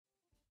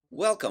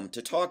Welcome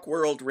to Talk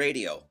World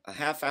Radio, a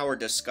half-hour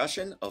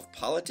discussion of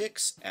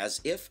politics as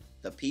if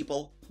the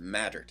people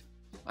mattered.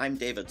 I'm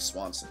David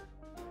Swanson.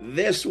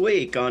 This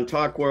week on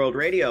Talk World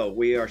Radio,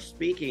 we are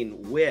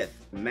speaking with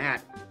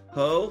Matt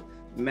Hoh.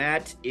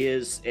 Matt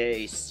is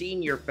a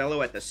senior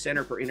fellow at the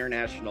Center for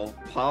International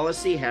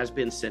Policy, has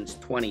been since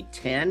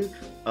 2010,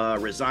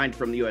 resigned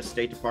from the U.S.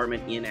 State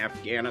Department in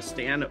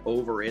Afghanistan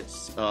over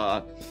its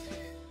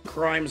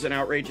crimes and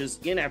outrages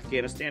in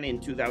Afghanistan in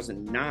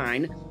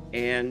 2009,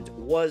 and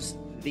was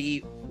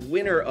the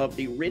winner of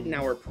the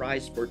Ridenour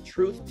Prize for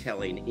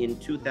Truth-Telling in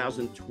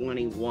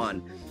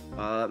 2021.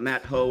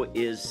 Matt Hoh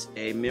is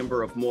a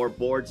member of more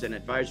boards and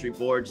advisory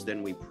boards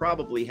than we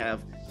probably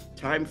have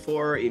time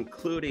for,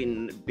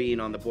 including being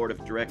on the board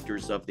of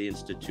directors of the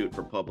Institute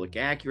for Public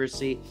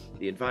Accuracy,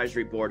 the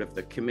advisory board of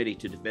the Committee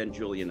to Defend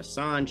Julian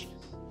Assange,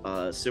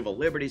 Civil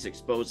Liberties,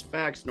 Exposed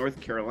Facts, North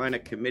Carolina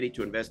Committee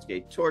to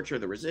Investigate Torture,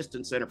 the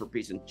Resistance Center for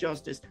Peace and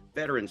Justice,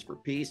 Veterans for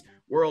Peace,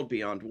 World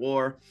Beyond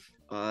War,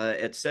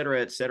 et cetera,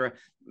 et cetera.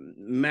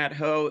 Matt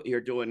Hoh, you're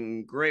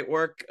doing great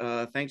work.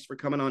 Thanks for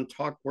coming on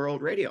Talk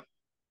World Radio.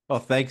 Well,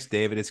 thanks,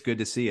 David. It's good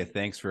to see you.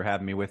 Thanks for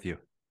having me with you.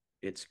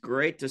 It's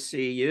great to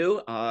see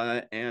you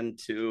and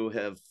to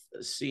have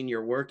seen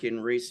your work in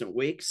recent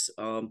weeks.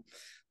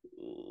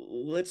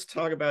 Let's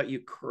talk about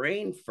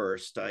Ukraine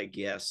first, I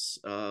guess.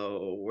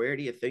 Where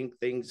do you think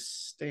things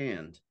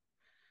stand?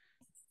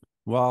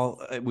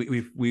 Well,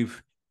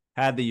 we've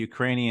had the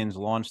Ukrainians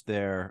launch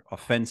their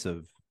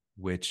offensive,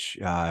 which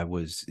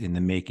was in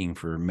the making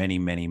for many,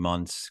 many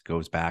months.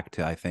 Goes back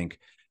to, I think,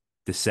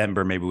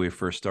 December, maybe we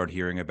first started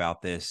hearing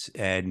about this.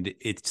 And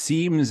it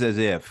seems as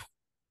if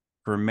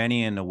for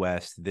many in the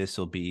West, this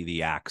will be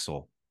the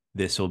axle.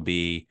 This will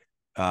be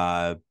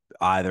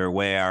either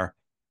where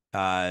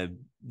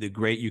the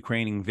great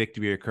Ukrainian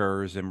victory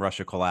occurs and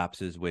Russia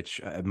collapses, which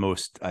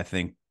most, I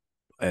think,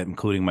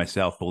 including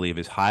myself, believe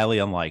is highly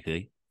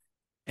unlikely.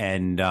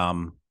 And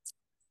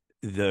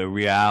the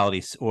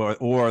reality,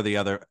 or the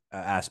other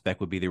aspect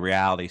would be the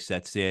reality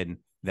sets in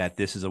that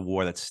this is a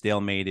war that's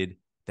stalemated,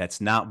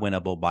 that's not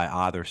winnable by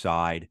either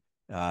side,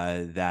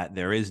 that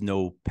there is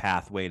no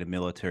pathway to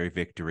military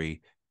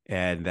victory,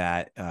 and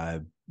that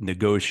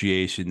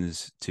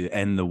negotiations to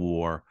end the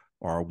war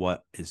are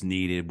what is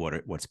needed,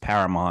 what's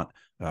paramount,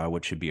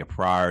 what should be a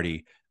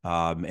priority.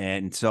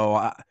 And so,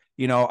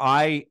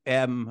 I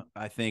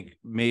think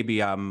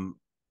maybe I'm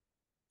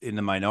in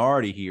the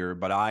minority here,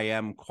 but I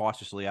am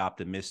cautiously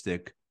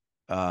optimistic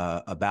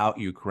about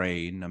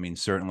Ukraine. I mean,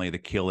 certainly the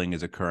killing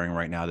is occurring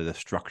right now. The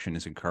destruction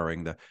is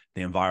occurring. The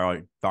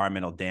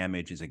environmental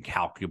damage is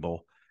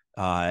incalculable.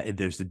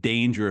 There's the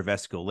danger of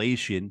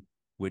escalation,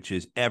 which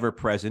is ever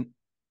present,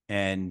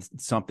 and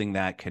something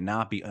that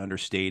cannot be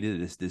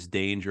understated is this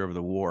danger of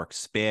the war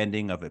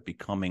expanding, of it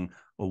becoming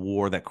a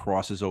war that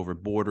crosses over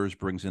borders,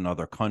 brings in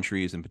other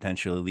countries, and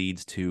potentially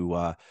leads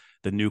to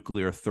the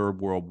nuclear third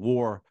world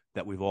war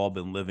that we've all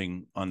been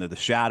living under the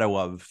shadow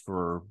of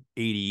for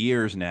 80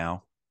 years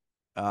now.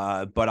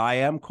 But I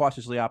am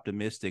cautiously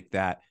optimistic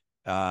that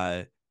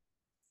a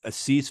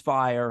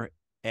ceasefire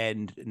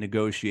and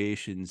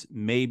negotiations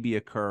may be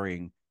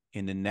occurring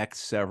in the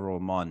next several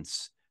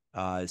months,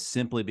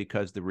 simply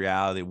because the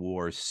reality of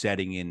war is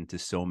setting into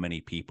so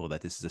many people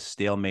that this is a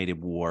stalemated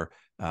war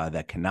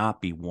that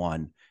cannot be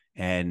won.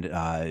 And,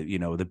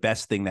 the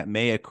best thing that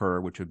may occur,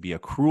 which would be a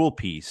cruel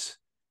peace,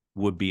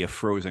 would be a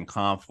frozen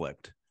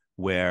conflict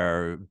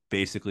where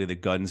basically the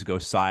guns go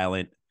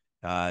silent,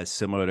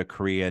 similar to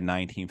Korea in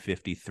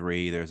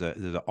 1953. There's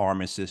an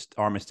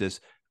armistice,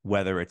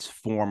 whether it's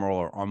formal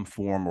or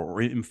informal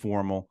or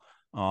informal,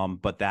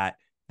 but that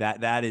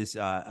is,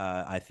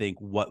 I think,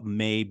 what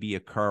may be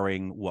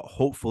occurring, what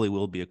hopefully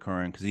will be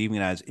occurring, because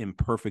even as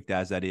imperfect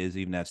as that is,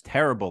 even as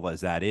terrible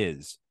as that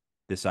is,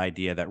 this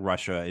idea that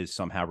Russia is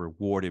somehow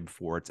rewarded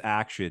for its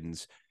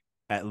actions,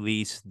 at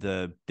least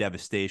the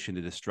devastation,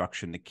 the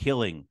destruction, the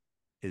killing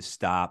is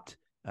stopped.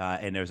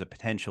 And there's a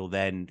potential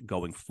then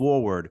going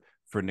forward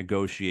for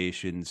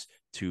negotiations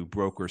to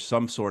broker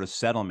some sort of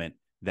settlement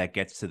that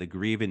gets to the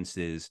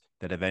grievances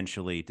that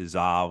eventually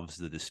dissolves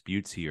the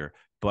disputes here.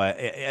 But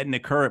in the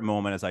current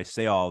moment, as I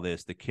say all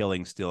this, the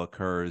killing still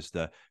occurs,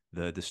 the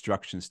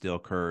destruction still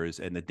occurs,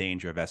 and the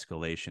danger of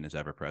escalation is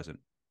ever present.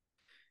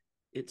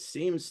 It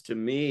seems to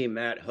me,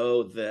 Matt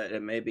Hoh,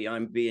 that maybe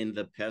I'm being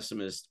the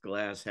pessimist,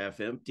 glass half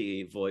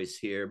empty voice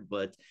here,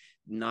 but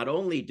not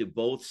only do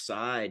both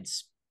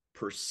sides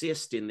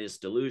persist in this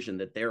delusion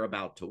that they're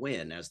about to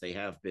win, as they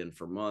have been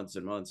for months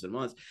and months and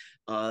months,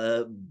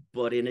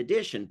 but in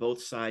addition,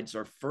 both sides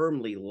are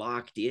firmly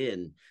locked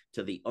in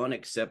to the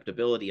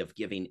unacceptability of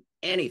giving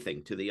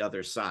anything to the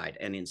other side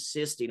and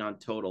insisting on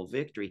total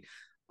victory.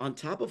 On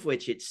top of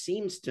which, it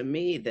seems to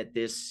me that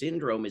this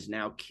syndrome is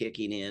now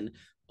kicking in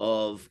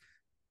of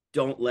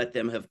don't let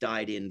them have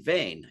died in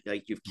vain.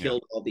 Like, you've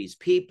killed all these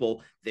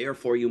people,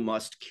 therefore you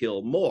must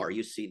kill more.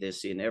 You see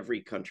this in every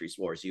country's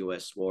wars,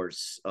 U.S.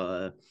 wars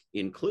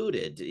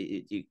included.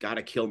 You got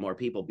to kill more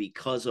people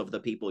because of the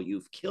people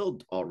you've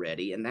killed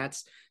already. And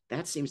that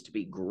seems to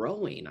be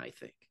growing, I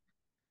think.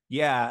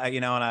 Yeah,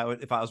 you know,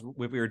 and if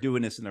we were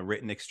doing this in a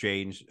written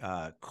exchange,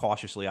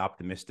 cautiously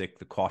optimistic,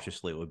 the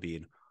cautiously would be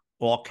in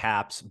all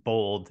caps,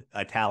 bold,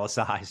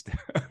 italicized,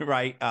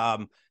 right?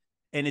 And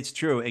it's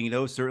true,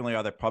 and certainly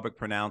are the public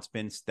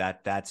pronouncements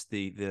that's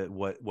the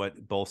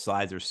what both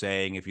sides are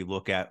saying. If you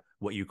look at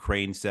what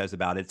Ukraine says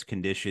about its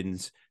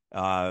conditions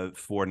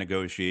for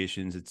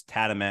negotiations, it's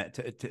tantamount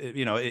to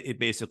it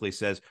basically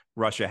says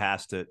Russia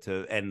has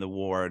to end the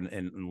war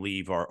and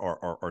leave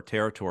our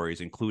territories,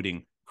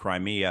 including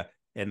Crimea,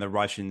 and the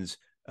Russians,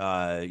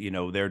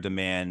 their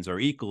demands are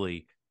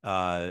equally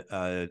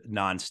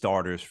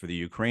non-starters for the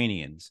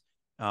Ukrainians.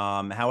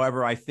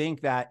 However, I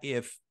think that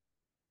if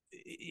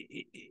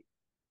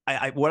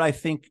what I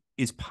think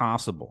is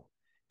possible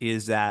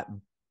is that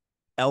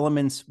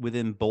elements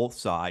within both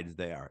sides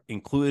there,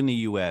 including the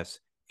U.S.,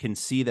 can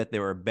see that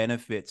there are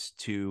benefits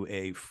to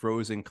a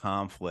frozen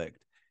conflict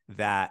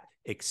that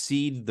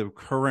exceed the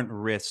current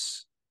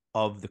risks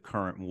of the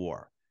current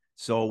war.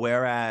 So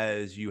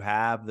whereas you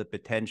have the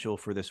potential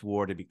for this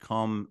war to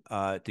become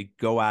to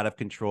go out of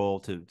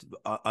control,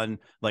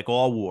 like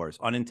all wars,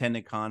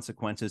 unintended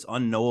consequences,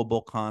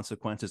 unknowable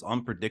consequences,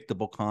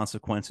 unpredictable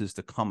consequences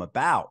to come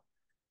about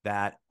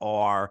that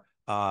are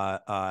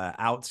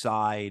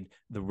outside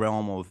the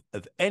realm of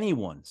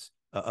anyone's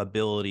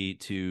ability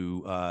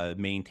to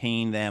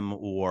maintain them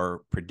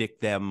or predict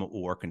them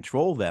or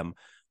control them.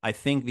 I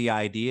think the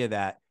idea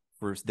that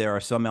there are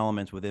some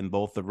elements within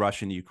both the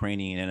Russian,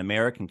 Ukrainian, and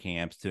American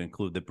camps, to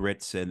include the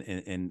Brits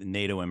and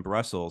NATO and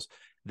Brussels,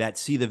 that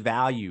see the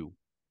value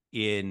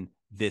in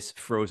this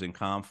frozen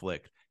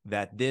conflict,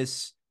 that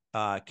this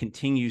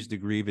continues the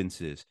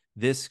grievances,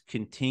 this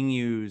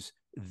continues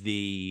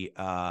the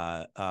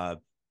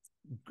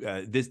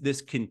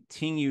this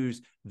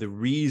continues the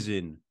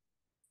reason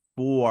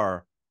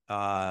for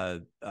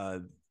the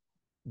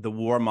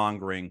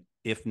warmongering,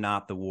 if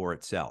not the war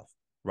itself,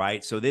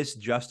 right? So this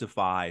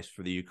justifies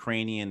for the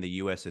Ukrainian, the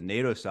U.S., and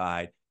NATO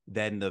side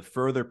then the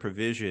further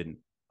provision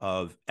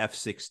of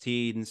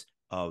F-16s,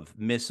 of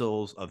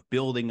missiles, of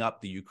building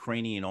up the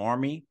Ukrainian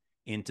army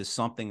into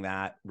something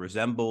that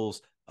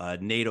resembles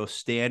NATO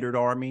standard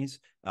armies.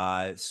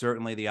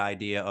 Certainly the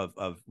idea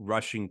of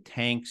rushing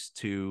tanks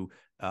to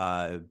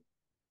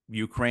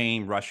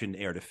Ukraine, Russian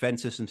air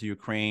defense systems to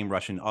Ukraine,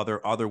 Russian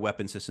other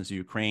weapon systems to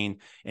Ukraine,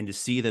 and to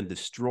see them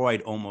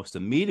destroyed almost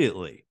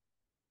immediately,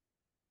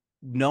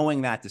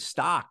 knowing that the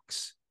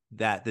stocks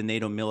that the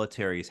NATO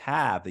militaries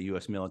have, the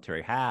U.S.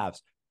 military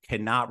has,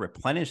 cannot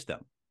replenish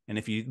them. And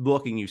if you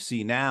look and you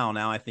see now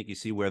I think you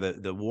see where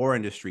the war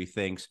industry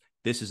thinks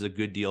this is a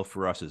good deal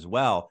for us as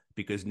well,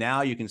 because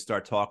now you can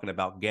start talking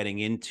about getting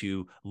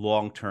into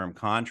long-term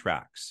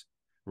contracts,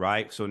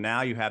 right? So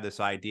now you have this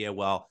idea,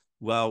 well,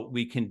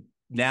 we can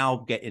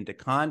now get into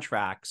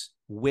contracts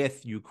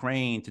with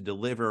Ukraine to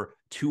deliver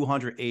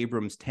 200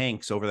 Abrams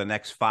tanks over the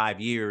next 5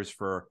 years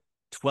for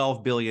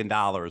 $12 billion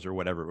or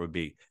whatever it would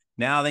be.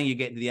 Now then you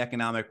get into the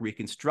economic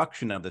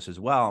reconstruction of this as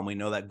well. And we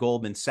know that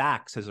Goldman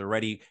Sachs has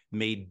already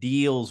made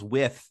deals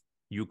with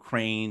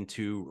Ukraine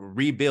to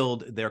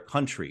rebuild their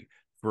country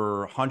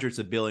for hundreds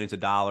of billions of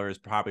dollars,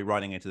 probably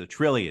running into the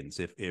trillions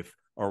if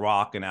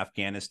Iraq and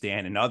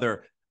Afghanistan and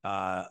other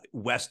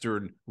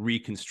Western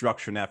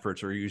reconstruction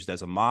efforts are used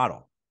as a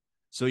model.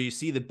 So you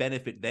see the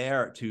benefit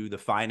there to the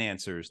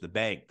financiers, the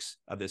banks,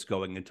 of this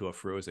going into a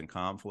frozen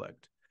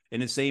conflict.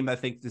 And I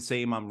think the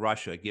same on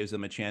Russia. It gives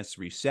them a chance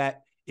to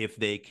reset if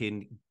they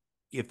can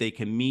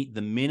meet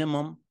the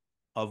minimum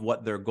of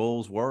what their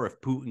goals were.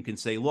 If Putin can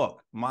say,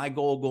 look, my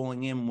goal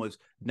going in was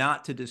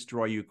not to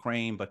destroy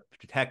Ukraine, but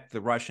protect the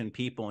Russian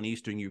people in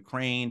eastern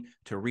Ukraine,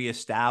 to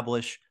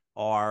reestablish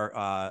the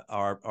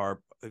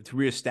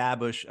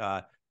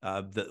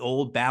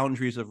old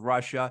boundaries of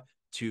Russia,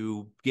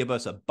 to give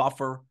us a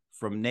buffer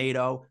from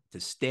NATO, to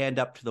stand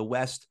up to the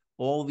West,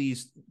 all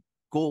these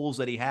goals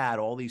that he had,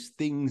 all these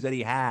things that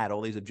he had,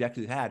 all these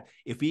objectives he had,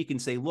 if he can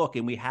say, look,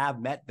 and we have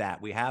met that,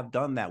 we have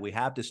done that, we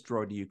have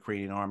destroyed the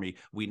Ukrainian army,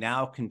 we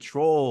now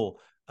control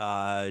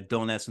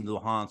Donetsk and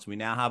Luhansk, we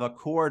now have a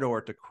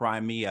corridor to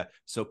Crimea,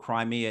 so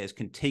Crimea is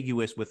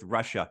contiguous with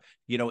Russia.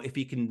 If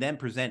he can then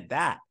present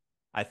that,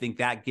 I think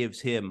that gives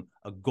him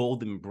a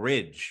golden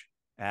bridge,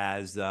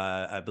 as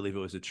I believe it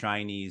was a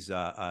Chinese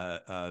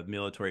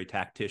military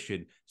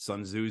tactician,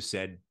 Sun Tzu,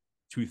 said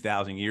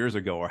 2,000 years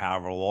ago, or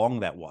however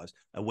long that was,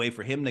 a way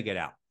for him to get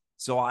out.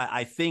 So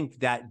I think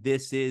that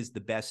this is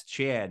the best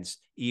chance,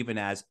 even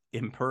as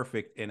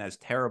imperfect and as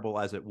terrible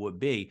as it would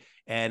be.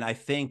 And I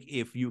think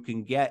if you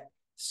can get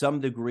some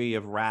degree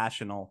of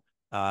rational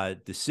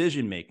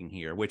decision-making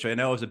here, which I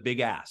know is a big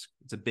ask,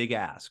 it's a big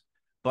ask.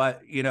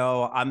 But,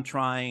 I'm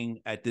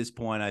trying at this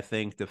point, I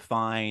think, to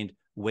find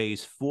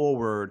ways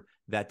forward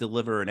that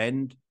deliver an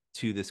end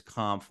to this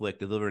conflict,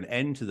 deliver an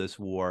end to this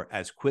war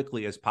as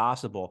quickly as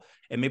possible.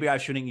 And maybe I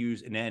shouldn't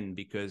use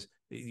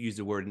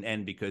the word an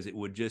end, because it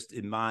would just,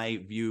 in my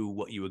view,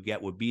 what you would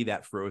get would be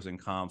that frozen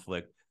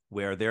conflict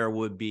where there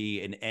would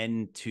be an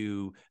end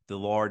to the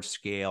large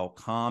scale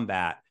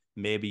combat.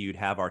 Maybe you'd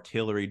have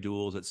artillery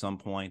duels at some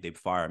point. They'd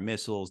fire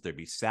missiles. There'd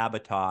be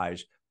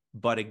sabotage.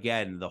 But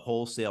again, the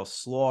wholesale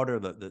slaughter,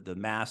 the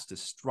mass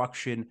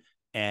destruction,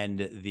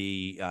 and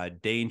the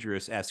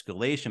dangerous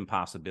escalation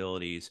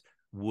possibilities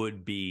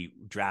would be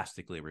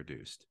drastically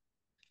reduced.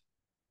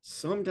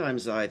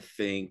 Sometimes I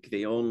think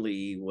the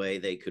only way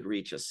they could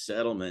reach a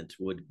settlement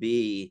would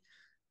be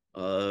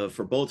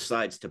for both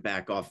sides to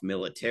back off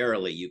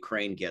militarily.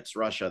 Ukraine gets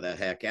Russia the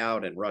heck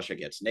out, and Russia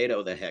gets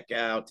NATO the heck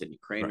out, and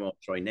Ukraine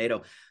won't join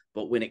NATO.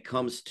 But when it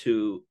comes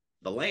to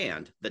the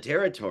land, the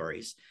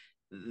territories,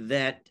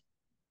 that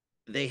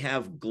they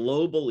have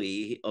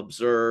globally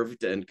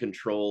observed and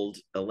controlled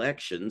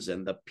elections,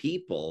 and the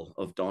people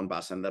of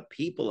Donbass and the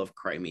people of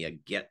Crimea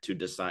get to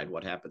decide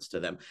what happens to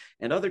them.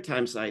 And other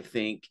times I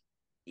think,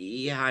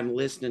 yeah, I'm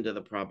listening to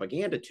the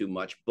propaganda too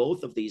much.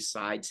 Both of these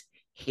sides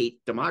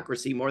hate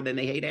democracy more than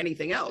they hate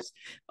anything else.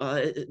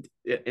 But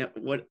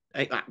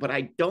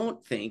I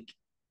don't think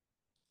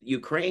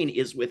Ukraine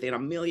is within a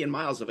million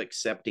miles of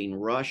accepting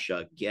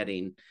Russia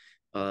getting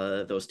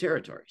those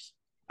territories.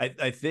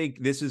 I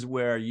think this is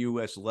where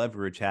U.S.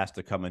 leverage has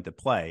to come into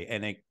play,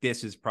 and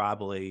this is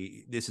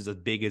as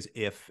big as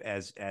if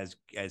as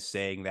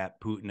saying that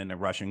Putin and the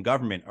Russian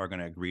government are going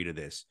to agree to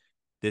this.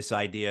 This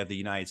idea of the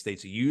United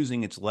States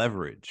using its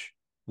leverage,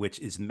 which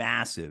is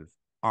massive,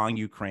 on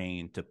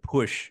Ukraine to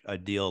push a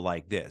deal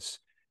like this.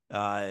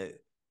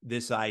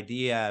 This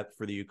idea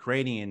for the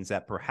Ukrainians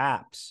that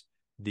perhaps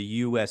the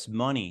U.S.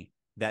 money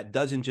that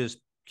doesn't just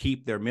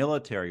keep their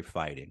military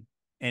fighting,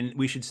 and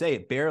we should say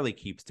it barely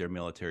keeps their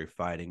military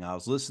fighting. I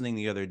was listening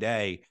the other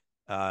day.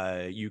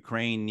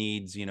 Ukraine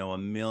needs,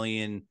 1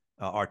 million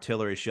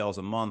artillery shells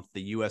a month.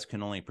 The U.S.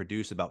 can only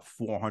produce about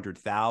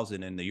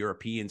 400,000, and the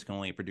Europeans can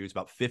only produce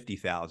about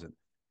 50,000.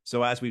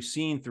 So as we've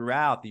seen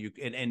throughout the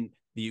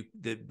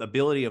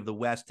ability of the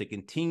West to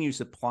continue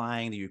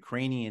supplying the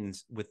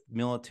Ukrainians with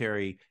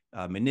military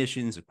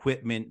munitions,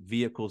 equipment,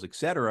 vehicles,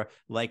 etc.,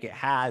 like it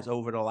has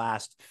over the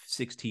last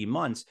 16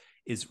 months,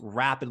 is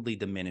rapidly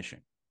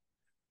diminishing.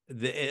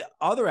 The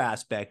other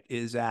aspect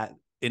is that,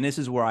 and this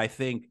is where I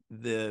think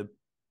now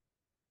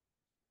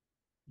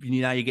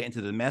you get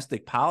into the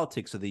domestic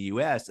politics of the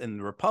U.S. and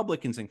the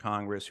Republicans in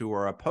Congress who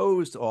are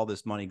opposed to all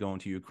this money going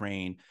to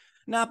Ukraine,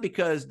 not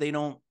because they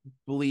don't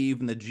believe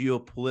in the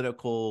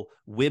geopolitical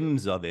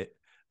whims of it,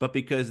 but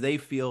because they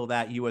feel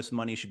that U.S.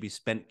 money should be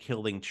spent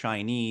killing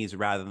Chinese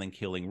rather than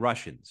killing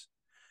Russians.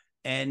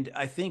 And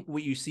I think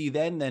what you see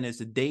then is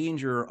the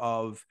danger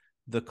of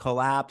the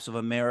collapse of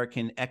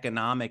American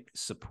economic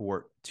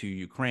support to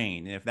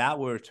Ukraine. And if that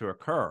were to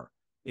occur,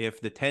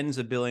 if the tens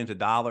of billions of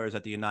dollars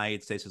that the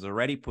United States has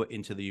already put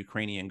into the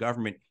Ukrainian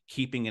government,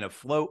 keeping it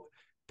afloat,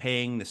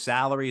 paying the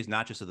salaries,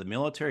 not just of the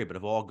military, but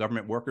of all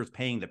government workers,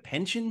 paying the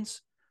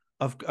pensions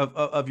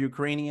of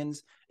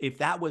Ukrainians, if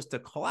that was to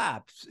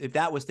collapse, if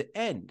that was to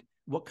end,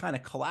 what kind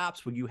of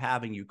collapse would you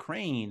have in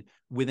Ukraine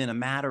within a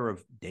matter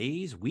of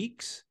days,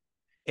 weeks?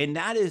 And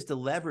that is the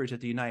leverage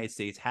that the United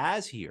States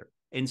has here.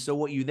 And so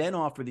what you then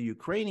offer the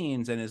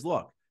Ukrainians and is,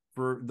 look,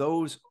 for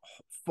those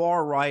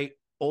far-right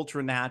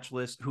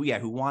ultra-nationalists who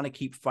want to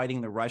keep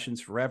fighting the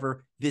Russians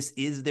forever, this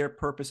is their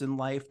purpose in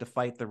life, to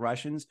fight the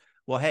Russians.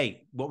 Well,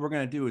 hey, what we're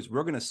going to do is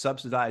we're going to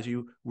subsidize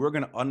you. We're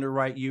going to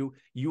underwrite you.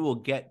 You will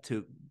get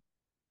to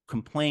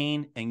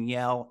complain and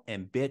yell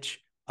and bitch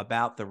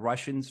about the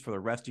Russians for the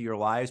rest of your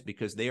lives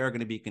because they are going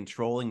to be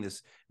controlling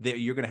this.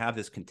 You're going to have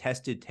this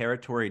contested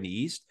territory in the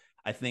East.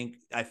 I think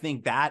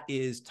that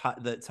is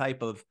the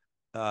type of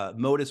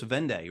modus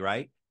vivendi,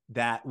 right?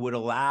 That would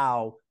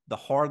allow the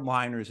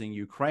hardliners in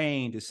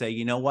Ukraine to say,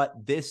 you know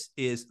what, this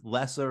is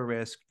lesser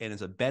risk and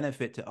is a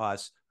benefit to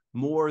us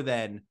more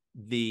than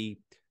the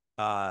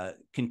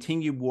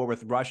continued war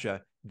with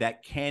Russia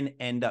that can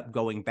end up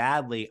going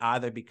badly,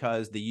 either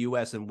because the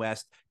U.S. and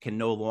West can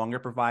no longer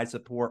provide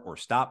support or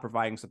stop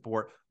providing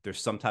support.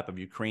 There's some type of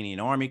Ukrainian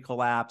army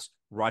collapse.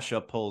 Russia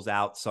pulls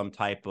out some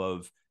type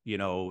of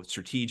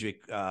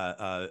strategic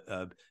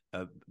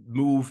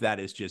move that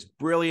is just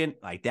brilliant.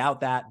 I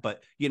doubt that,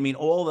 but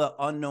all the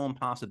unknown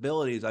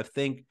possibilities. I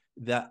think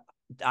the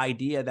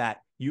idea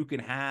that you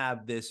can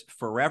have this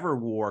forever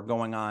war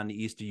going on in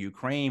the east of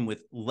Ukraine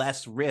with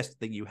less risk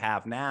than you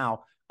have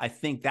now, I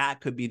think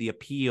that could be the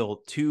appeal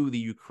to the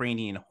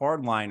Ukrainian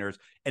hardliners,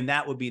 and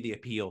that would be the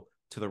appeal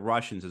to the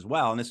Russians as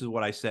well. And this is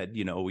what I said,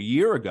 a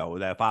year ago,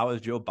 that if I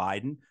was Joe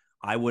Biden,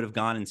 I would have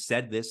gone and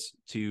said this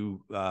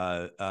to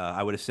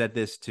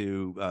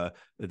the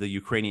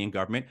Ukrainian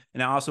government,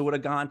 and I also would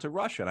have gone to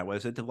Russia, and I would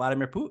have said to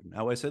Vladimir Putin,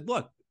 I would have said,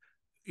 look,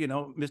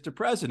 Mr.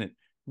 President,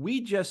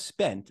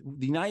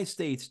 the United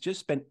States just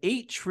spent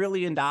 $8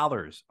 trillion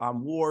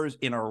on wars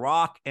in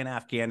Iraq and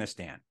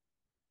Afghanistan.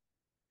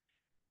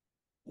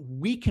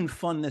 We can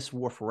fund this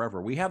war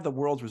forever. We have the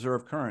world's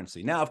reserve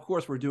currency. Now, of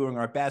course, we're doing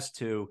our best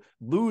to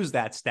lose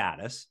that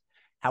status.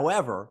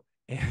 However,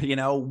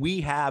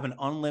 we have an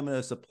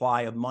unlimited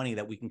supply of money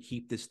that we can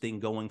keep this thing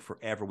going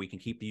forever. We can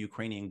keep the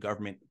Ukrainian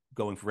government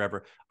going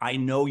forever. I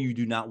know you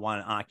do not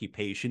want an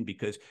occupation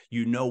because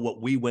you know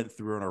what we went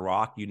through in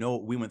Iraq. You know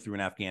what we went through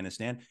in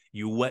Afghanistan.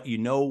 You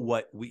know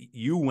what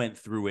you went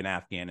through in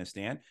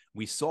Afghanistan.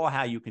 We saw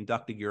how you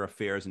conducted your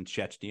affairs in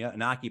Chechnya.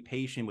 An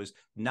occupation was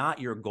not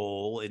your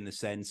goal in the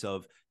sense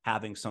of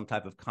having some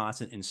type of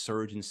constant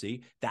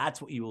insurgency.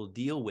 That's what you will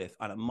deal with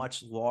on a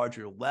much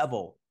larger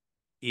level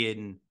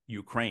in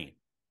Ukraine.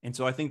 And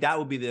so I think that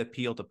would be the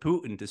appeal to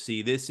Putin, to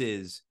see this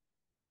is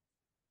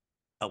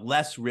a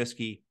less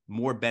risky,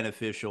 more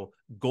beneficial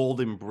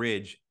golden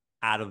bridge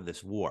out of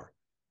this war.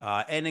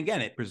 And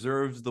again, it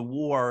preserves the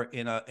war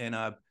in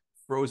a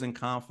frozen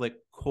conflict,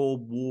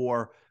 Cold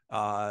War,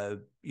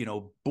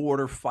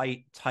 border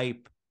fight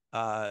type,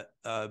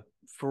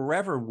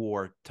 forever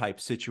war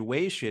type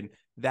situation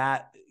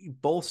that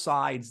both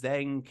sides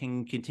then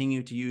can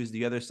continue to use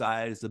the other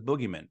side as the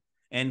boogeyman.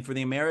 And for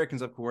the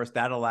Americans, of course,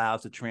 that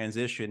allows the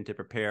transition to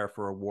prepare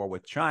for a war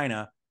with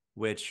China,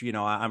 which,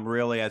 I'm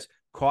really as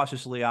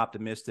cautiously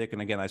optimistic,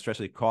 and again, I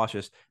especially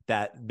cautious,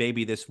 that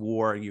maybe this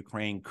war in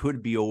Ukraine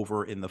could be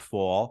over in the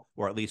fall,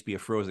 or at least be a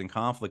frozen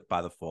conflict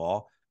by the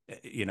fall.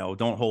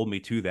 Don't hold me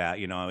to that.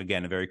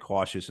 Again, I'm very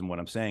cautious in what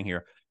I'm saying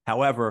here.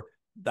 However,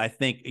 I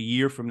think a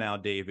year from now,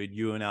 David,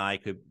 you and I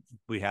could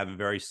be having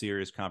very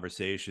serious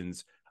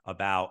conversations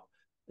about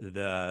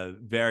the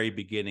very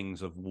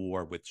beginnings of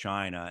war with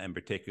China, and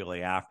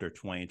particularly after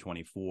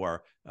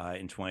 2024,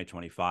 in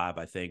 2025,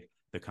 I think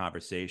the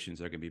conversations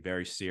are going to be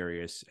very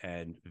serious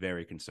and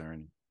very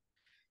concerning.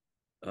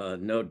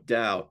 No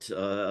doubt.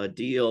 A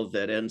deal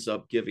that ends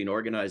up giving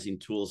organizing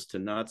tools to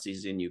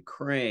Nazis in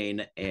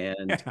Ukraine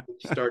and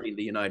starting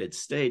the United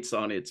States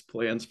on its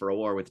plans for a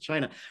war with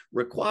China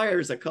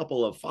requires a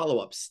couple of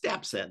follow-up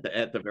steps at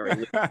the very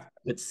least, I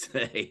would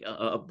say.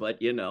 But,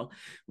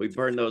 we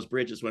burn those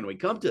bridges when we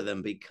come to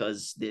them,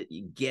 because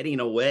getting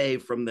away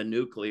from the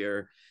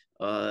nuclear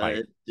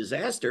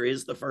disaster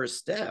is the first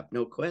step,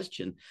 no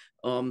question.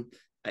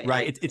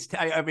 Right.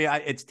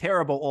 It's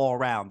terrible all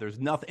around. There's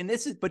nothing. And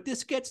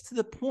this gets to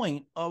the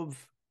point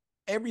of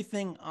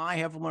everything I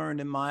have learned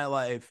in my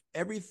life,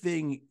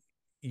 everything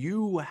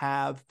you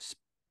have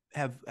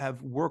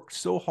worked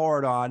so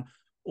hard on,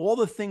 all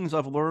the things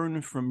I've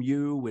learned from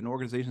you and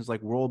organizations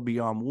like World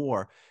Beyond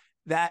War,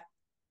 that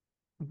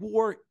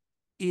war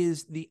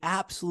is the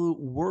absolute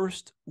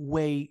worst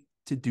way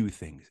to do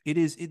things. It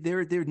is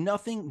there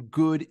nothing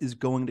good is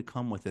going to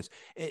come with this.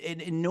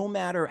 And no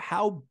matter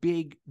how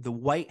big the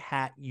white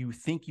hat you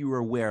think you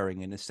are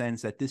wearing, in the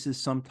sense that this is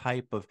some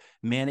type of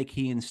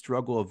Manichaean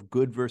struggle of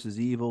good versus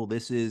evil,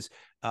 this is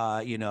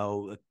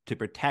to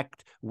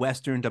protect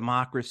Western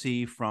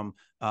democracy from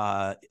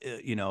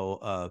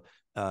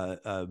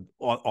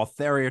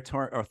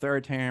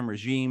authoritarian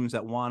regimes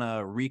that want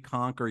to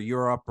reconquer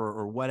Europe,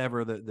 or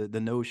whatever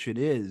the notion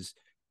is.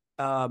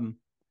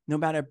 No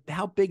matter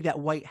how big that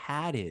white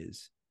hat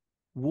is,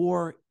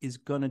 war is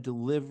going to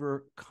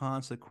deliver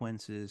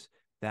consequences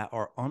that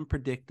are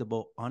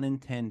unpredictable,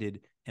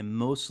 unintended, and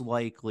most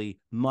likely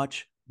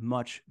much,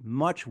 much,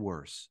 much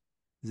worse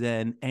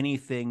than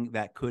anything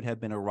that could have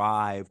been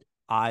arrived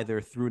either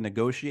through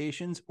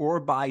negotiations or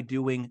by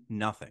doing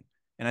nothing.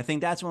 And I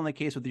think that's only the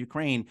case with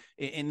Ukraine.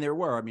 And there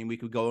were, we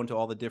could go into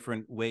all the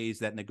different ways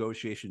that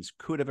negotiations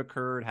could have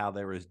occurred, how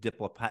there was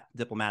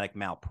diplomatic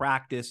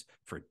malpractice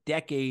for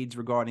decades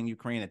regarding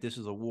Ukraine, that this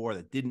is a war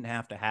that didn't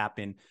have to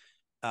happen,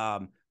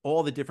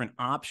 all the different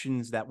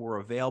options that were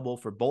available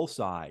for both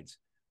sides.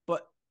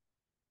 But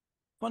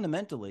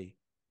fundamentally,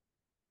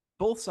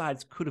 both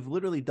sides could have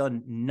literally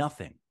done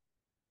nothing,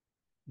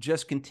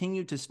 just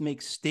continue to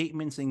make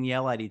statements and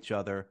yell at each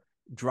other,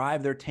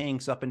 drive their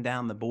tanks up and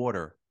down the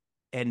border,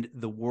 and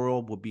the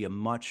world will be a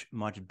much,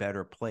 much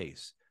better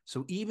place.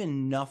 So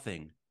even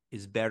nothing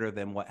is better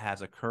than what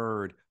has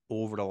occurred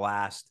over the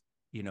last,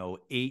 8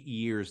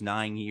 years,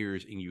 9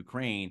 years in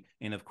Ukraine.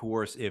 And of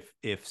course, if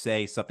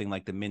say something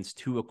like the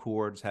Minsk II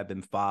Accords have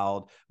been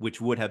filed, which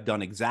would have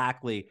done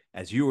exactly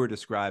as you were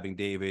describing,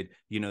 David,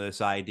 this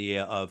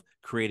idea of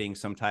creating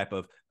some type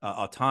of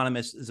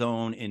autonomous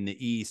zone in the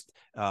East,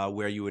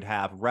 where you would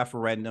have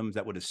referendums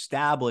that would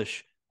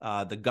establish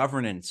the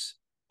governance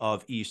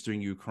of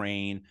Eastern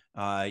Ukraine.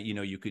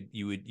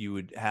 You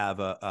would have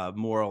a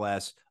more or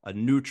less a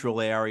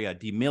neutral area, a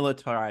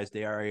demilitarized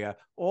area.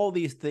 All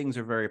these things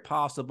are very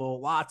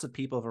possible. Lots of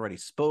people have already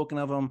spoken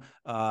of them.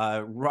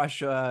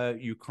 Russia,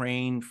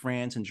 Ukraine,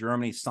 France, and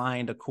Germany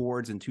signed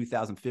accords in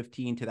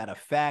 2015 to that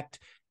effect.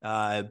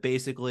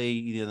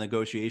 Basically, the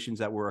negotiations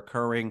that were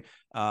occurring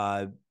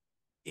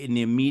in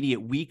the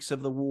immediate weeks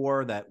of the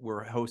war that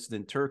were hosted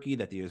in Turkey,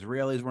 that the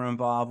Israelis were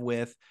involved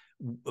with,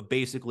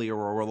 basically,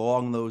 or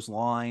along those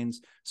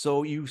lines.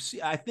 So you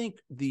see, I think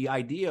the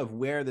idea of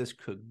where this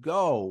could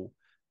go,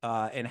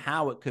 and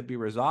how it could be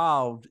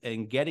resolved,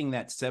 and getting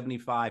that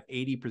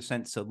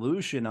 75-80%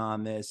 solution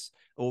on this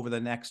over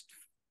the next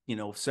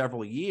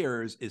several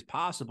years is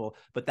possible,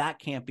 but that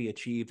can't be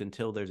achieved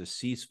until there's a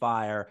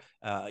ceasefire,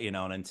 and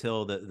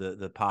until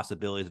the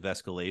possibilities of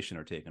escalation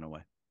are taken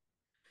away.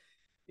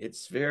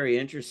 It's very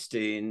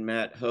interesting,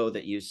 Matt Ho,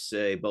 that you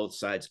say both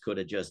sides could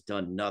have just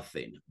done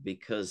nothing,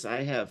 because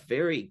I have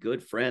very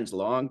good friends,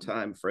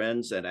 longtime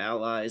friends and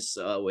allies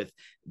with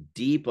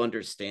deep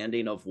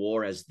understanding of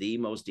war as the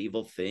most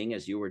evil thing,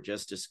 as you were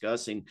just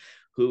discussing,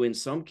 who in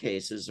some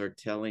cases are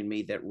telling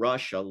me that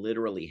Russia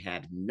literally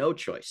had no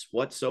choice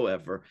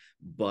whatsoever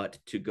but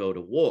to go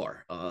to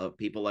war.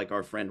 People like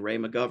our friend Ray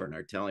McGovern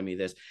are telling me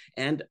this,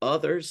 and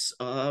others,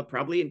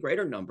 probably in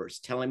greater numbers,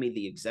 telling me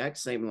the exact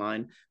same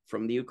line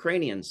from the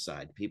Ukrainian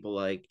side. People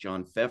like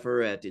John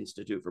Pfeffer at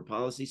Institute for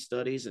Policy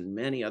Studies and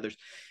many others.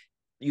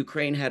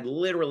 Ukraine had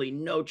literally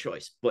no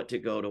choice but to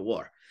go to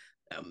war.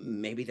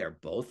 Maybe they're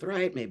both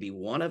right. Maybe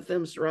one of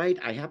them's right.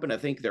 I happen to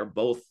think they're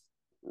both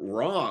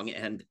wrong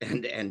and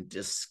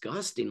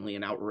disgustingly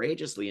and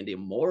outrageously and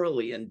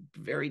immorally and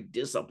very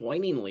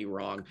disappointingly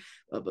wrong.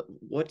 But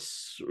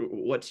what's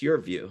your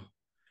view?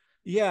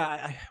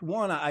 Yeah,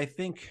 I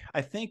think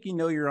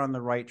you're on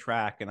the right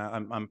track, and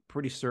I'm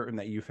pretty certain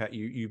that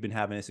you've been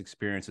having this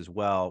experience as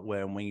well.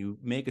 When you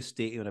make a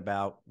statement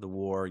about the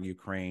war in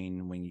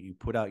Ukraine, when you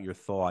put out your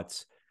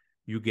thoughts,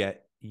 you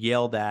get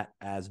yelled at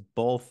as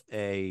both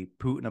a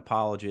Putin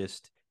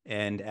apologist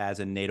and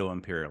as a NATO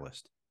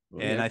imperialist. Oh,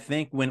 And yeah. I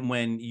think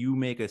when you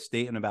make a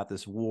statement about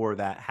this war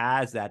that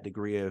has that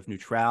degree of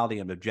neutrality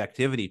and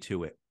objectivity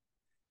to it,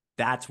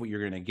 that's what you're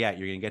going to get.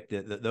 You're going to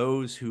get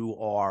those who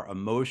are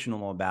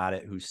emotional about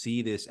it, who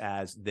see this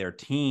as their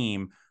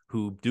team,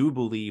 who do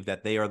believe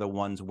that they are the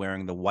ones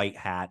wearing the white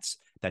hats,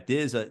 that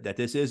this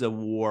is a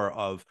war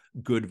of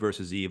good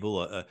versus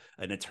evil,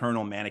 an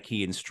eternal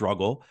Manichaean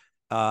struggle.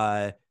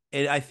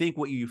 And I think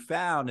what you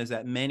found is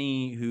that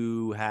many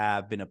who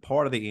have been a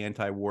part of the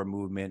anti-war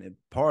movement and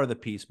part of the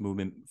peace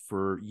movement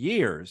for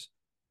years,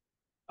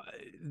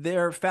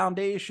 their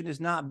foundation is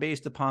not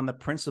based upon the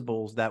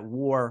principles that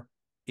war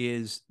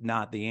is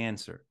not the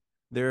answer.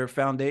 Their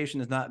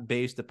foundation is not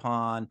based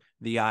upon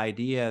the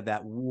idea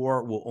that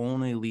war will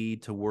only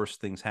lead to worse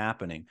things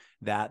happening,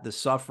 that the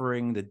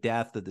suffering, the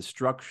death, the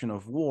destruction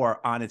of war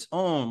on its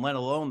own, let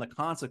alone the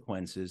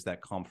consequences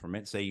that come from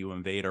it. Say you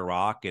invade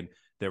Iraq and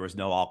there was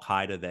no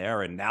Al-Qaeda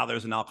there, and now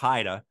there's an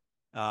Al-Qaeda,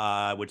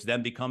 which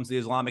then becomes the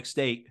Islamic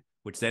State,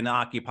 which then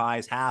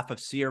occupies half of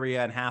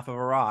Syria and half of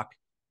Iraq,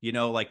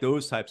 like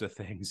those types of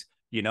things,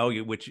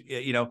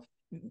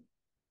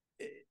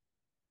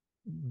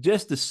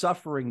 just the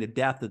suffering, the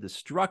death, the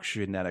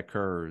destruction that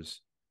occurs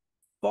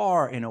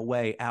far in a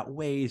way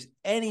outweighs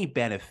any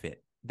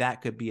benefit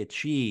that could be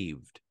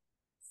achieved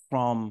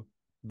from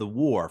the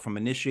war, from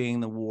initiating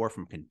the war,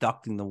 from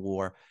conducting the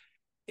war.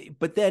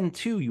 But then,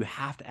 too, you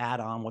have to add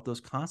on what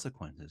those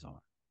consequences are.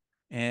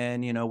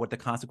 And, what the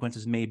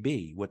consequences may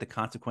be, what the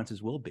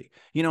consequences will be.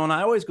 And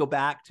I always go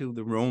back to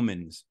the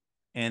Romans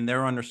and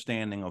their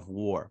understanding of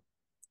war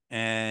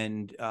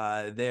and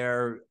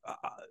their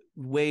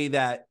way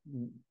that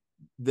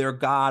their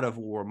god of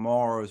war,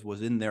 Mars,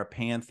 was in their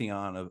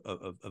pantheon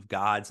of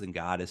gods and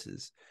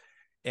goddesses.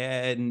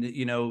 And,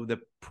 the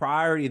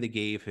priority they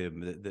gave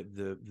him,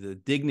 the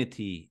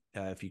dignity,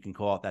 if you can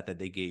call it that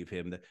they gave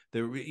him,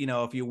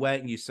 if you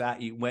went and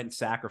you went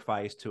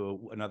sacrificed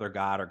to another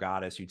god or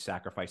goddess, you'd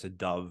sacrifice a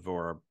dove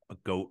or a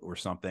goat or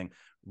something.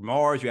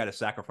 Mars, you had to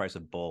sacrifice a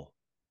bull.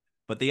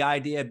 But the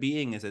idea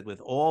being is that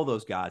with all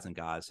those gods and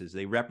goddesses,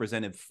 they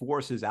represented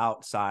forces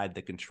outside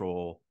the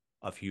control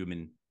of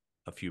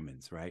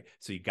humans, right?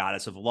 So you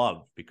goddess of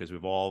love, because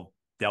we've all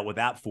dealt with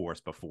that force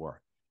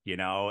before,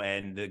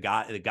 and the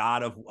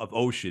god of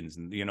oceans,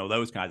 and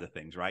those kinds of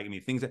things, right? I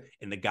mean,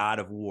 and the god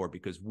of war,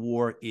 because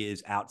war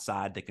is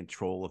outside the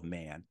control of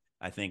man.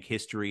 I think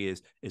history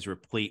is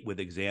replete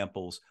with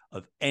examples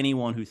of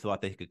anyone who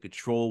thought they could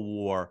control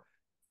war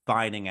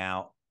finding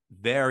out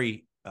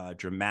very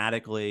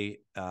dramatically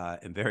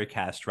and very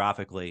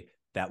catastrophically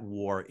that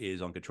war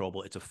is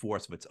uncontrollable. It's a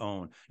force of its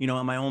own. In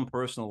my own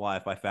personal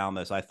life, I found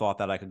this. I thought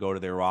that I could go to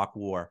the Iraq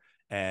War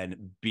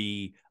and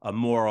be a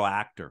moral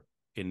actor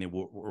in the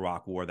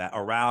Iraq War, that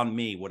around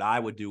me, what I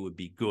would do would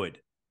be good,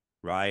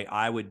 right?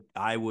 I would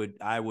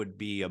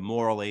be a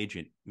moral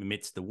agent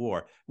amidst the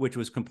war, which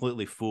was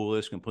completely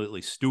foolish,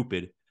 completely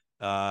stupid,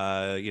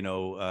 because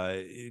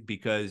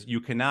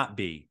you cannot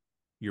be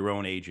your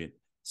own agent.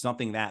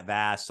 Something that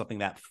vast, something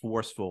that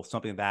forceful,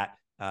 something that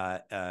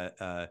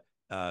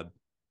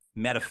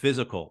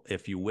metaphysical,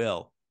 if you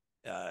will,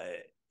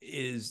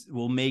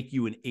 will make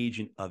you an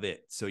agent of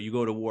it. So you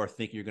go to war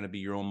thinking you're going to be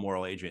your own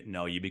moral agent.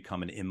 No, you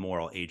become an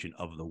immoral agent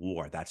of the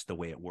war. That's the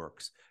way it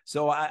works.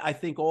 So I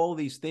think all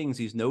these things,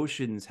 these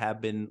notions,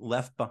 have been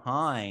left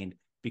behind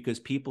because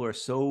people are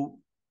so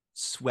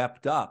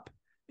swept up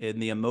in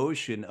the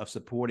emotion of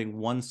supporting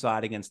one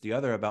side against the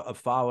other, of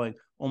following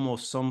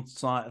almost some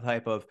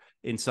type of,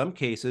 in some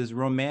cases,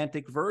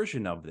 romantic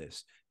version of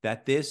this,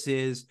 that this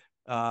is,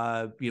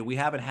 we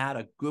haven't had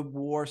a good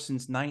war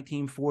since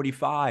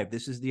 1945.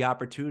 This is the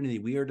opportunity.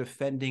 We are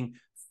defending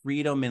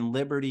freedom and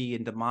liberty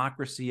and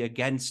democracy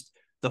against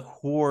the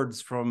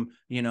hordes from,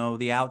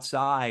 the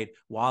outside,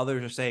 while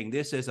they're saying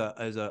this is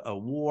a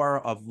war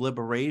of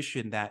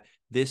liberation, that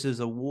this is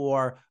a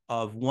war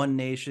of one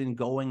nation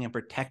going and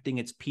protecting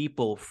its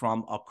people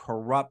from a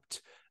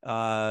corrupt,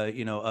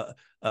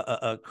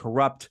 a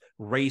corrupt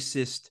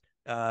racist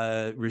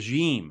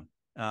regime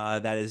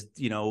that is,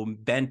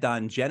 bent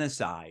on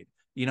genocide.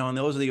 And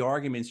those are the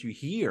arguments you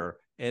hear,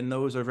 and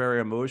those are very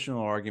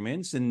emotional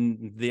arguments.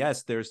 And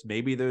yes,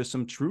 there's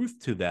some truth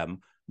to them.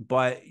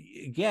 But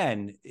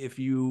again, if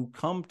you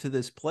come to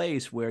this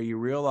place where you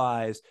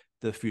realize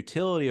the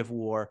futility of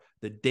war,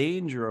 the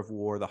danger of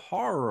war, the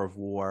horror of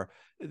war,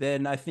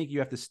 then I think you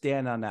have to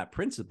stand on that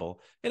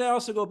principle. And I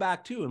also go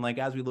back to, and like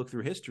as we look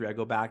through history, I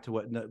go back to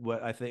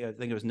what I think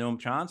it was Noam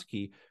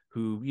Chomsky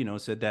who,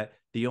 said that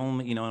the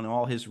only, in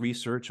all his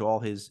research, all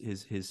his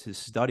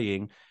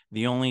studying,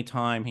 the only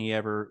time he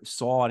ever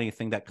saw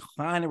anything that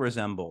kind of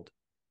resembled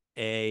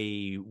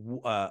a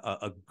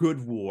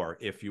good war,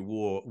 if you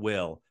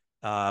will,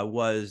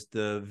 was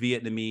the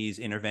Vietnamese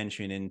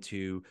intervention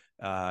into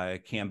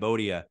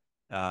Cambodia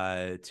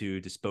to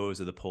dispose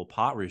of the Pol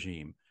Pot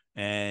regime.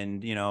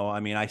 And,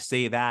 I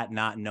say that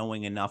not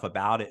knowing enough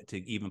about it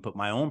to even put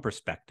my own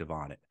perspective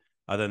on it,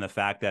 other than the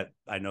fact that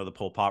I know the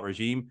Pol Pot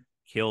regime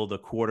killed a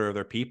quarter of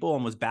their people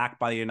and was backed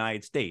by the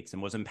United States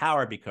and was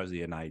empowered because of the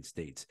United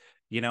States.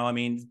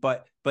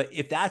 But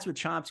if that's what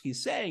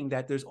Chomsky's saying,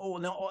 that there's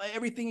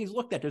everything he's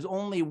looked at, there's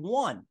only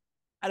one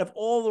out of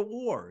all the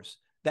wars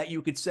that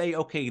you could say,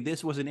 okay,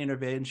 this was an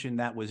intervention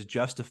that was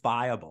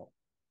justifiable.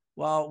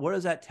 Well, what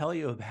does that tell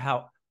you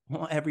about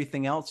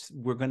everything else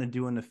we're going to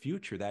do in the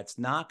future that's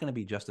not going to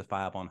be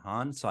justifiable in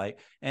hindsight?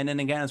 And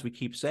then again, as we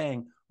keep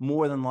saying,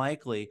 more than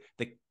likely,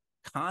 the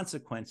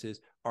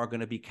consequences are going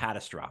to be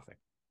catastrophic.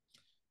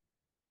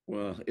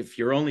 Well, if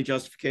your only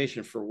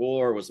justification for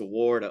war was a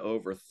war to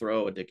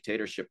overthrow a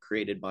dictatorship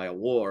created by a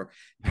war,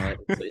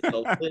 it's a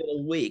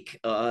little weak.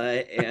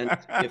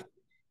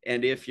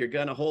 And if you're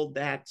going to hold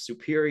that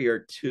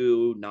superior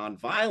to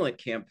nonviolent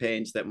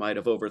campaigns that might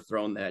have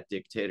overthrown that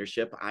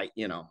dictatorship,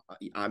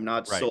 I'm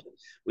not right. sold.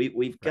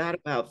 We've got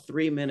about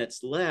 3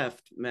 minutes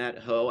left, Matt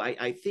Hoh.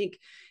 I think,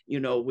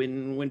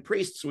 when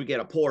priests would get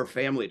a poor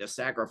family to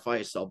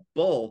sacrifice a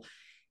bull,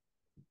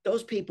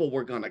 those people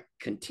were going to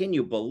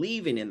continue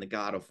believing in the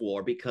God of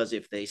war, because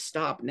if they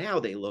stop now,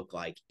 they look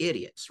like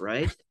idiots,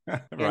 right?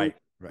 Right.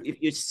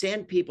 If you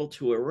send people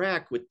to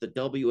Iraq with the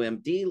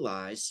WMD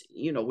lies,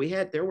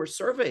 there were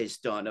surveys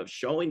done of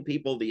showing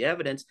people the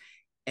evidence,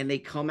 and they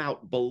come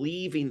out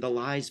believing the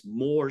lies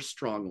more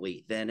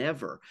strongly than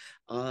ever,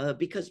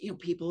 because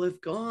people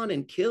have gone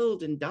and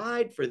killed and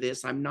died for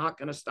this. I'm not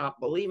going to stop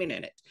believing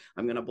in it.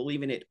 I'm going to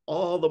believe in it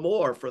all the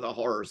more for the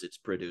horrors it's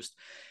produced.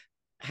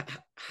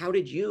 How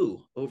did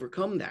you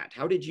overcome that?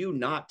 How did you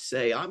not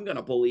say, I'm going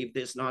to believe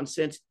this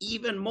nonsense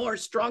even more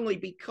strongly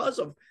because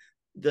of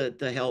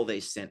the hell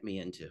they sent me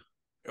into?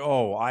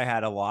 Oh, I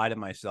had to lie to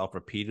myself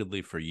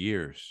repeatedly for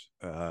years.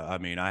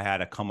 I had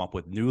to come up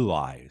with new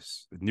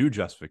lies, new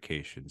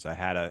justifications. I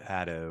had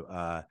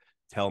to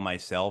tell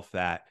myself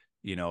that,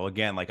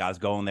 again, like I was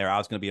going there, I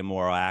was going to be a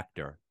moral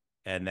actor.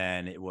 And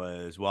then it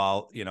was,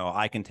 well,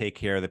 I can take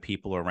care of the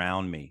people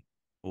around me.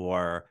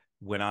 Or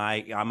when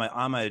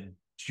I'm a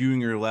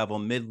junior level,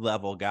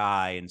 mid-level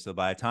guy. And so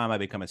by the time I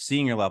become a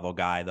senior level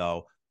guy,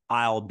 though,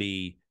 I'll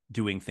be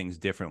doing things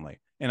differently.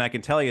 And I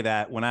can tell you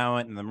that when I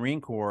went in the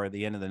Marine Corps at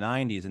the end of the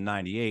 90s in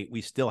 98,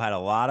 we still had a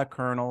lot of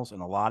colonels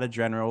and a lot of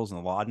generals and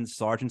a lot of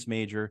sergeants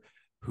major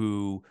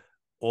who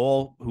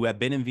had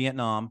been in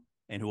Vietnam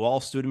and who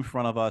all stood in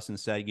front of us and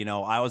said,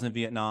 I was in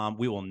Vietnam.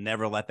 We will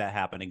never let that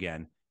happen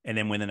again. And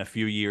then within a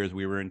few years,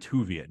 we were in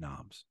 2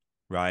 Vietnams.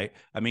 Right.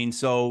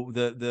 So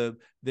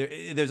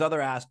there's other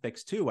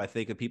aspects, too. I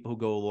think of people who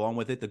go along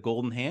with it. The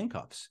golden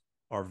handcuffs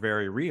are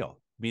very real.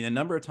 The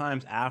number of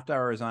times after I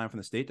resigned from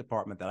the State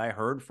Department that I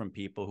heard from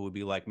people who would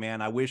be like,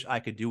 man, I wish I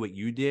could do what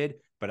you did,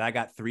 but I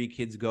got 3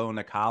 kids going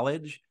to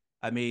college.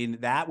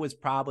 That was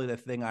probably the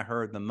thing I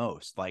heard the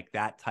most, like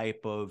that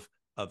type of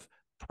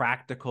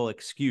practical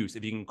excuse,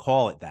 if you can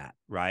call it that.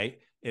 Right.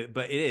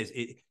 But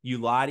you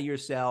lie to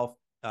yourself.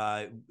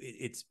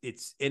 This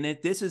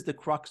is the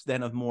crux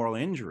then of moral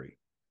injury,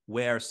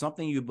 where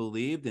something you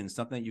believed in,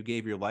 something that you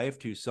gave your life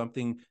to,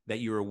 something that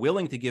you were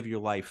willing to give your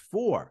life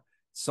for,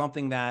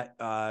 something that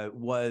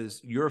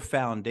was your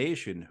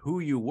foundation, who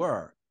you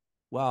were,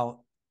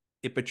 well,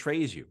 it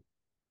betrays you,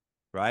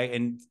 right?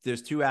 And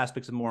there's 2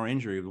 aspects of moral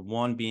injury.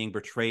 One being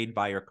betrayed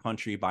by your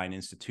country, by an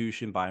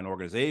institution, by an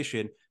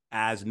organization,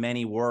 as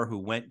many were who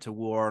went to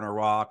war in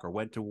Iraq or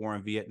went to war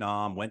in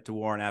Vietnam, went to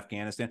war in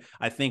Afghanistan.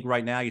 I think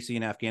right now you see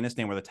in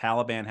Afghanistan where the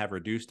Taliban have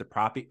reduced the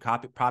poppy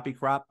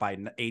crop by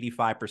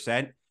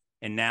 85%.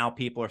 And now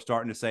people are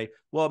starting to say,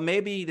 well,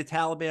 maybe the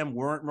Taliban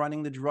weren't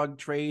running the drug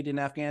trade in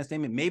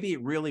Afghanistan. Maybe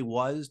it really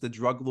was the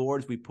drug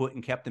lords we put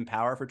and kept in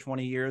power for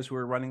 20 years who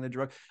are running the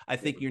drug. I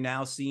think you're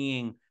now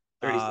seeing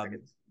 30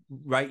 seconds.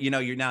 Right.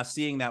 You're now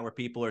seeing that where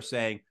people are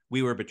saying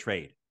we were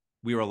betrayed.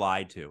 We were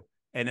lied to.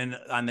 And then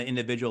on the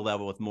individual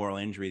level with moral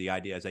injury, the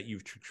idea is that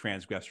you've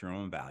transgressed your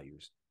own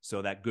values.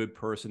 So that good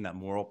person, that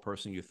moral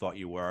person you thought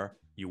you were,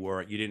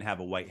 you didn't have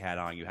a white hat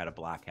on, you had a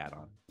black hat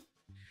on.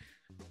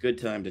 Good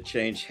time to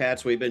change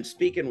hats. We've been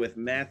speaking with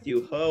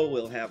Matthew Hoh.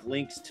 We'll have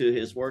links to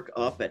his work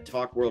up at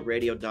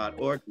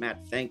talkworldradio.org.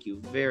 Matt, thank you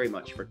very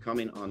much for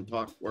coming on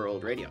Talk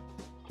World Radio.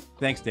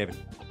 Thanks, David.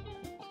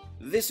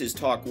 This is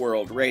Talk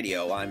World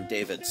Radio. I'm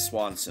David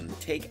Swanson.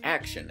 Take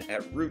action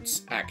at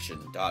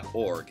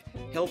rootsaction.org.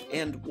 Help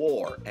end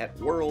war at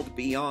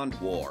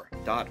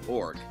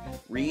worldbeyondwar.org.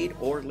 Read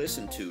or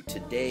listen to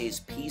today's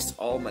Peace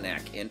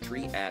Almanac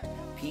entry at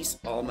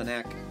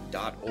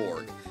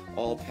peacealmanac.org.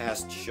 All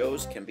past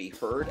shows can be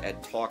heard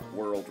at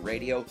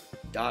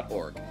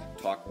talkworldradio.org.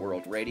 Talk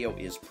World Radio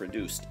is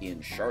produced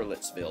in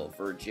Charlottesville,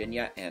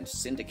 Virginia, and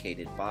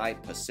syndicated by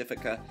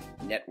Pacifica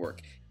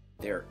Network.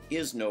 There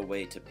is no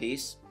way to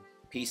peace.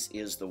 Peace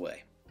is the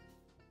way.